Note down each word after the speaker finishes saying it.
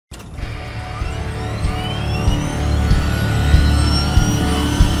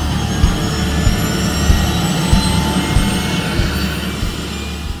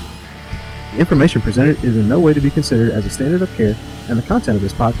information presented is in no way to be considered as a standard of care, and the content of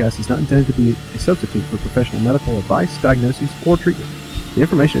this podcast is not intended to be a substitute for professional medical advice, diagnosis, or treatment. The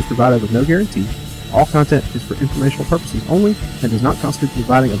information is provided with no guarantee. All content is for informational purposes only and does not constitute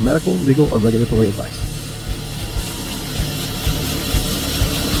providing of medical, legal, or regulatory advice.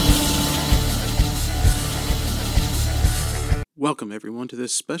 Welcome everyone to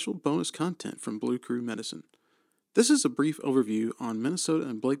this special bonus content from Blue Crew Medicine. This is a brief overview on Minnesota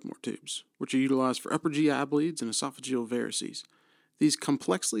and Blakemore tubes, which are utilized for upper GI bleeds and esophageal varices. These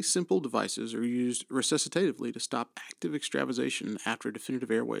complexly simple devices are used recitatively to stop active extravasation after a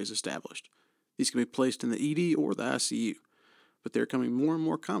definitive airway is established. These can be placed in the ED or the ICU, but they're becoming more and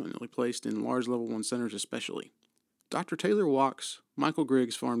more commonly placed in large level 1 centers especially. Dr. Taylor Wachs, Michael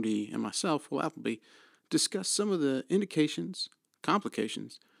Griggs PharmD, and myself, Will Appleby, discuss some of the indications,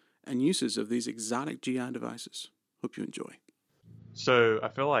 complications, and uses of these exotic GI devices. Hope you enjoy. So I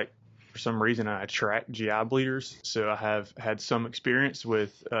feel like for some reason I attract GI bleeders. So I have had some experience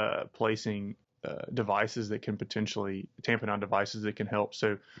with placing devices that can potentially, tamponade devices that can help.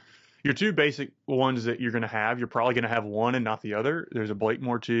 So your two basic ones that you're going to have, you're probably going to have one and not the other. There's a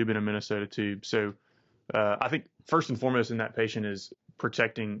Blakemore tube and a Minnesota tube. So I think first and foremost in that patient is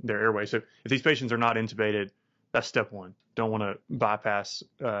protecting their airway. So if these patients are not intubated, that's step one. Don't want to bypass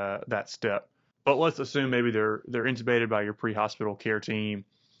that step. But let's assume maybe they're intubated by your pre-hospital care team,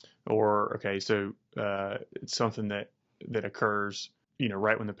 or so it's something that occurs,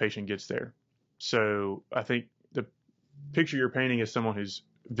 right when the patient gets there. So I think the picture you're painting is someone who's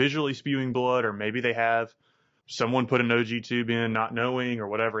visually spewing blood, or maybe they have someone put an OG tube in not knowing or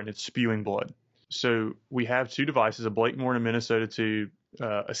whatever, and it's spewing blood. So we have two devices, a Blakemore and a Minnesota tube,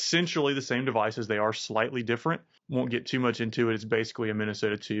 essentially the same devices. They are slightly different. Won't get too much into it. It's basically a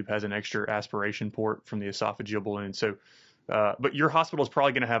Minnesota tube, has an extra aspiration port from the esophageal balloon. So, but your hospital is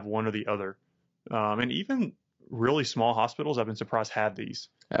probably going to have one or the other. And even really small hospitals, I've been surprised, have these.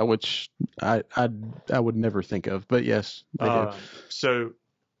 Which I would never think of, but yes, they do. So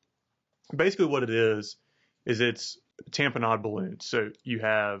basically what it is it's tamponade balloons. So you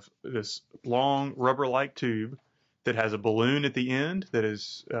have this long rubber-like tube that has a balloon at the end that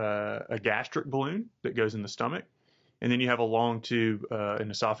is a gastric balloon that goes in the stomach. And then you have a long tube, an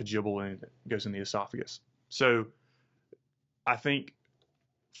esophageal balloon that goes in the esophagus. So I think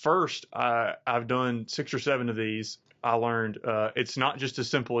first, I've done 6 or 7 of these. I learned it's not just as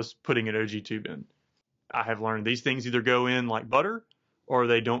simple as putting an OG tube in. I have learned these things either go in like butter or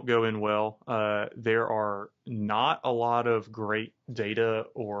they don't go in well. There are not a lot of great data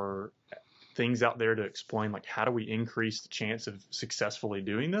or things out there to explain, like, how do we increase the chance of successfully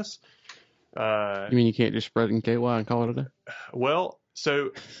doing this? You mean you can't just spread it in KY and call it a day? Well,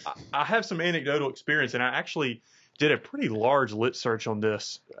 so I have some anecdotal experience, and I actually did a pretty large lit search on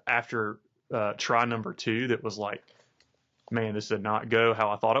this after try number 2 that was like, man, this did not go how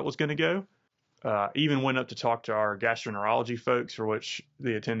I thought it was going to go. Even went up to talk to our gastroenterology folks, for which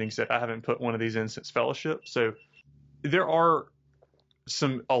the attending said, I haven't put one of these in since fellowship. So there are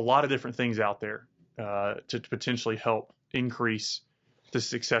a lot of different things out there to potentially help increase the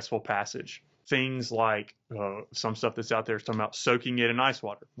successful passage. Things like some stuff that's out there is talking about soaking it in ice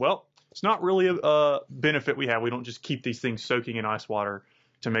water. Well, it's not really a benefit we have. We don't just keep these things soaking in ice water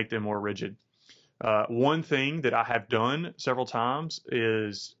to make them more rigid. One thing that I have done several times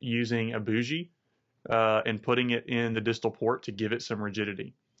is using a bougie and putting it in the distal port to give it some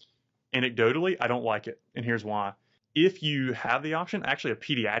rigidity. Anecdotally, I don't like it, and here's why. If you have the option, actually a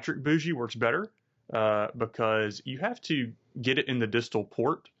pediatric bougie works better because you have to get it in the distal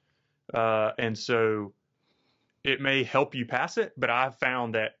port, and so it may help you pass it, but I've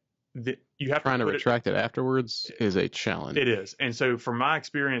found that you have trying to to retract it afterwards is a challenge. It is. And so from my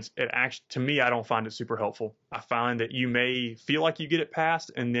experience, to me, I don't find it super helpful. I find that you may feel like you get it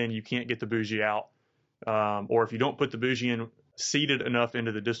passed and then you can't get the bougie out. Or if you don't put the bougie in seated enough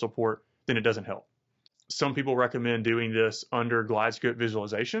into the distal port, then it doesn't help. Some people recommend doing this under glide scope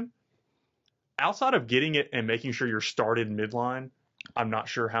visualization. Outside of getting it and making sure you're started midline, I'm not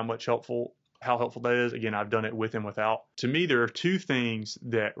sure how helpful that is. Again, I've done it with and without. To me, there are 2 things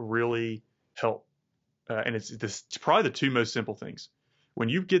that really help. And it's probably the 2 most simple things. When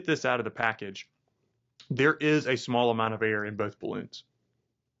you get this out of the package, there is a small amount of air in both balloons.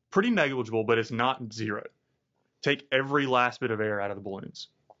 Pretty negligible, but it's not zero. Take every last bit of air out of the balloons.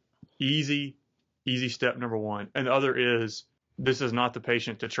 Easy step number 1. And the other is, this is not the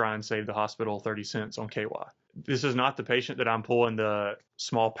patient to try and save the hospital 30 cents on KY. This is not the patient that I'm pulling the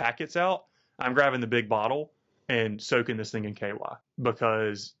small packets out. I'm grabbing the big bottle and soaking this thing in KY,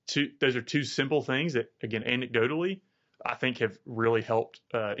 because those are 2 simple things that, again, anecdotally, I think have really helped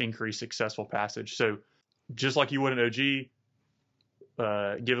increase successful passage. So just like you would an OG,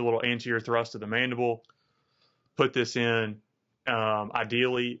 give a little anterior thrust to the mandible, put this in.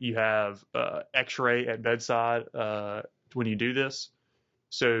 Ideally, you have X-ray at bedside when you do this.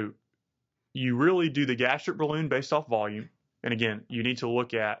 So you really do the gastric balloon based off volume. And again, you need to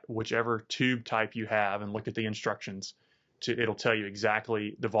look at whichever tube type you have and look at the instructions. It'll tell you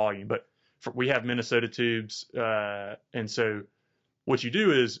exactly the volume. But we have Minnesota tubes. And so what you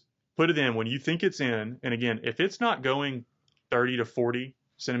do is put it in when you think it's in. And again, if it's not going 30 to 40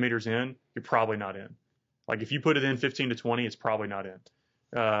 centimeters in, you're probably not in. Like if you put it in 15 to 20, it's probably not in.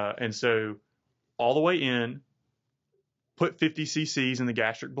 And so all the way in, put 50 cc's in the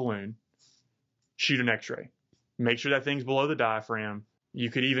gastric balloon, shoot an X-ray. Make sure that thing's below the diaphragm. You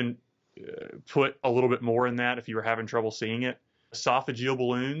could even put a little bit more in that if you were having trouble seeing it. Esophageal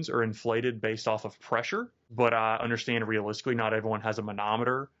balloons are inflated based off of pressure, but I understand realistically not everyone has a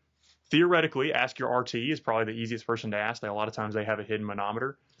manometer. Theoretically, ask your RT is probably the easiest person to ask. A lot of times they have a hidden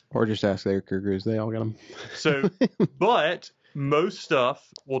manometer. Or just ask their cougars. They all got them. So, but most stuff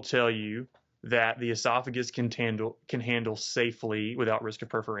will tell you that the esophagus can handle safely without risk of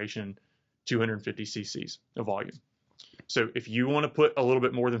perforation 250 cc's of volume. So if you want to put a little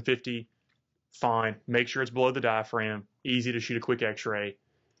bit more than 50, fine. Make sure it's below the diaphragm. Easy to shoot a quick X-ray.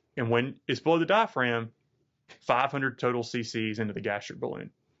 And when it's below the diaphragm, 500 total cc's into the gastric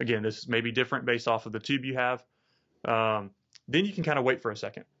balloon. Again, this may be different based off of the tube you have. Then you can kind of wait for a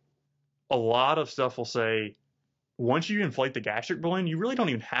second. A lot of stuff will say, once you inflate the gastric balloon, you really don't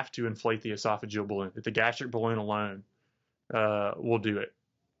even have to inflate the esophageal balloon. The gastric balloon alone will do it.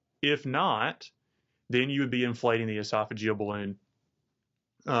 If not, then you would be inflating the esophageal balloon.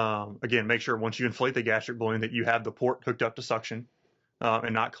 Again, make sure once you inflate the gastric balloon that you have the port hooked up to suction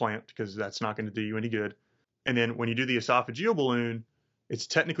and not clamped, because that's not going to do you any good. And then when you do the esophageal balloon, it's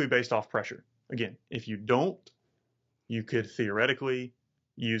technically based off pressure. Again, if you don't, you could theoretically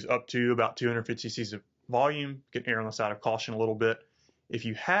use up to about 250 cc's of volume. You can err on the side of caution a little bit. If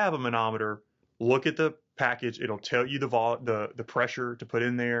you have a manometer, look at the package. It'll tell you the pressure to put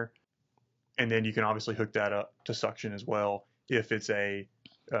in there. And then you can obviously hook that up to suction as well if it's a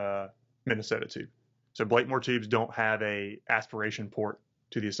Minnesota tube. So Blakemore tubes don't have a aspiration port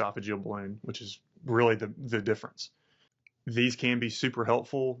to the esophageal balloon, which is really the difference. These can be super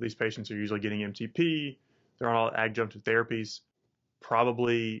helpful. These patients are usually getting MTP. They're on all adjunctive therapies.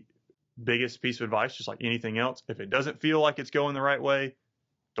 Probably biggest piece of advice, just like anything else, if it doesn't feel like it's going the right way,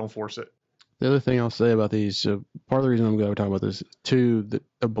 don't force it. The other thing I'll say about these, part of the reason I'm going to talk about this too, that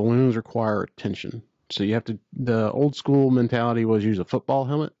the balloons require attention. So you have to, the old school mentality was use a football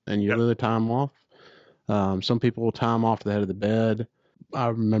helmet and you literally tie them off. Some people will tie them off to the head of the bed. I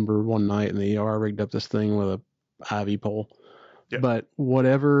remember one night in the ER, I rigged up this thing with a IV pole. Yep. But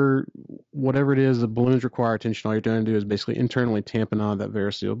whatever it is, the balloons require attention. All you're trying to do is basically internally tampon on that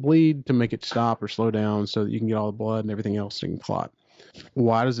variceal bleed to make it stop or slow down so that you can get all the blood and everything else that can clot.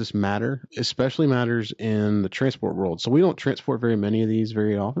 Why does this matter? Especially matters in the transport world. So we don't transport very many of these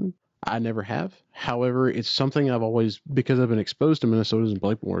very often. I never have. However, it's something I've always, because I've been exposed to Minnesotas and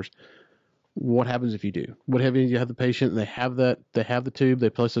Blakemores. What happens if you do? What happens if you have the patient and they have the tube, they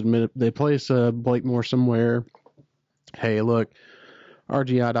place a Blakemore somewhere. Hey, look, our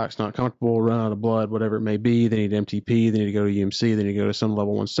GI doc's not comfortable, run out of blood, whatever it may be. They need MTP. They need to go to UMC. They need to go to some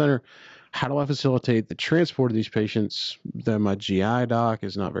level 1 center. How do I facilitate the transport of these patients? That my GI doc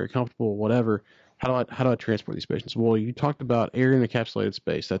is not very comfortable, whatever. How do I transport these patients? Well, you talked about air in encapsulated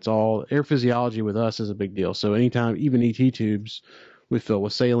space. That's all. Air physiology with us is a big deal. So anytime, even ET tubes, we fill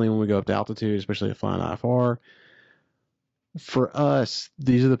with saline when we go up to altitude, especially at flying IFR. For us,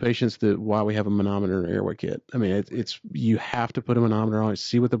 these are the patients that why we have a manometer and an airway kit. I mean, it's you have to put a manometer on it,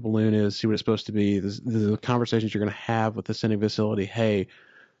 see what the balloon is, see what it's supposed to be. The conversations you're going to have with the sending facility. Hey,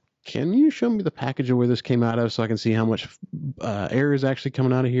 can you show me the package of where this came out of so I can see how much air is actually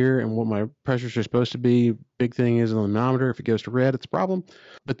coming out of here and what my pressures are supposed to be? Big thing is on the manometer. If it goes to red, it's a problem.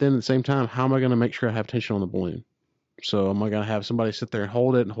 But then at the same time, how am I going to make sure I have tension on the balloon? So am I going to have somebody sit there and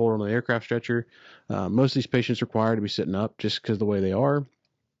hold it on the aircraft stretcher? Most of these patients require to be sitting up just because of the way they are.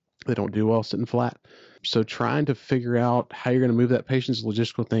 They don't do well sitting flat. So trying to figure out how you're going to move that patient's a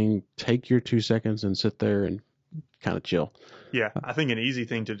logistical thing. Take your 2 seconds and sit there and kind of chill. Yeah, I think an easy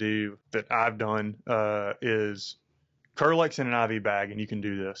thing to do that I've done is Curlex in an IV bag, and you can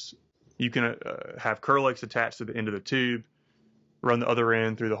do this. You can have Curlex attached to the end of the tube, run the other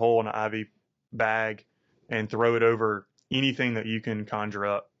end through the hole in an IV bag, and throw it over anything that you can conjure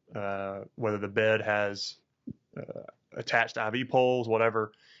up, whether the bed has attached IV poles,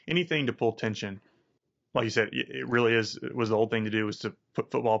 whatever, anything to pull tension. like you said, it really was the old thing to do was to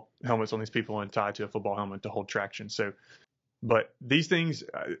put football helmets on these people and tie to a football helmet to hold traction. So, but these things,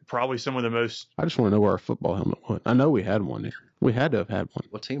 probably some of the most. I just want to know where our football helmet went. I know we had one. We had to have had one.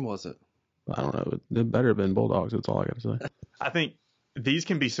 What team was it? I don't know. It better have been Bulldogs. That's all I got to say. I think these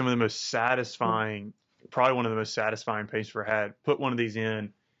can be some of the most satisfying, probably one of the most satisfying paints we've had. Put one of these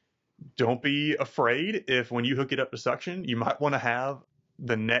in. Don't be afraid if when you hook it up to suction, you might want to have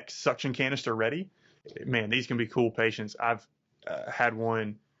the next suction canister ready. Man, these can be cool patients. I've had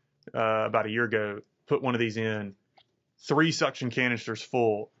one about a year ago, put one of these in, 3 suction canisters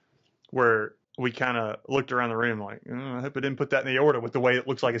full, where we kind of looked around the room like, I hope I didn't put that in the aorta with the way it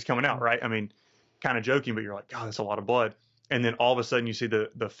looks like it's coming out, right? I mean, kind of joking, but you're like, God, that's a lot of blood. And then all of a sudden you see the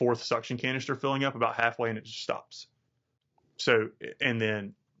 4th suction canister filling up about halfway and it just stops. So, and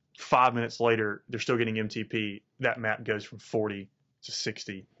then 5 minutes later, they're still getting MTP. That map goes from 40 to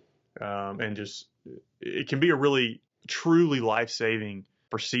 60. And just, it can be a really, truly life-saving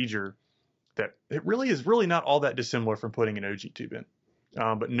procedure that it really is really not all that dissimilar from putting an OG tube in.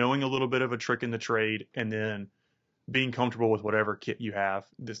 But knowing a little bit of a trick in the trade and then being comfortable with whatever kit you have.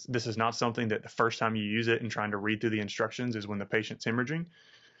 This is not something that the first time you use it and trying to read through the instructions is when the patient's hemorrhaging.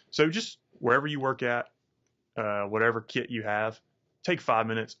 So just wherever you work at, whatever kit you have, take 5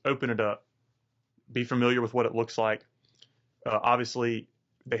 minutes, open it up, be familiar with what it looks like. Obviously,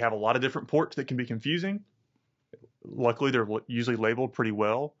 they have a lot of different ports that can be confusing. Luckily, they're usually labeled pretty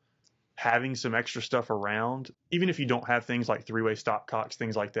well. Having some extra stuff around, even if you don't have things like 3-way stopcocks,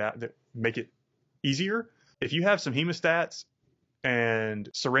 things like that, that make it easier. If you have some hemostats and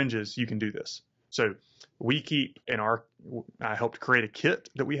syringes, you can do this. So we keep I helped create a kit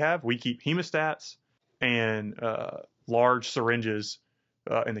that we have. We keep hemostats and large syringes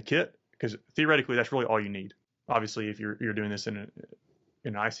in the kit because theoretically that's really all you need. Obviously, if you're doing this in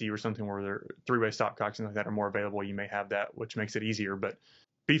an ICU or something where there 3-way stopcocks and like that are more available, you may have that, which makes it easier. But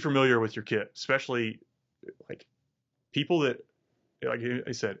be familiar with your kit, especially like people that, like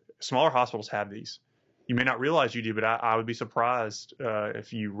I said, smaller hospitals have these. You may not realize you do, but I would be surprised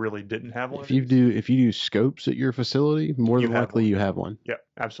if you really didn't have one. If you do scopes at your facility, more than likely you have one. Yep,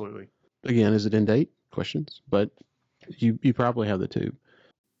 absolutely. Again, is it in date? Questions, but you probably have the tube.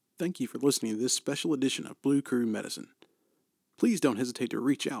 Thank you for listening to this special edition of Blue Crew Medicine. Please don't hesitate to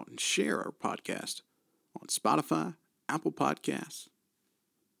reach out and share our podcast on Spotify, Apple Podcasts,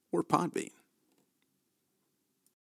 or Podbean.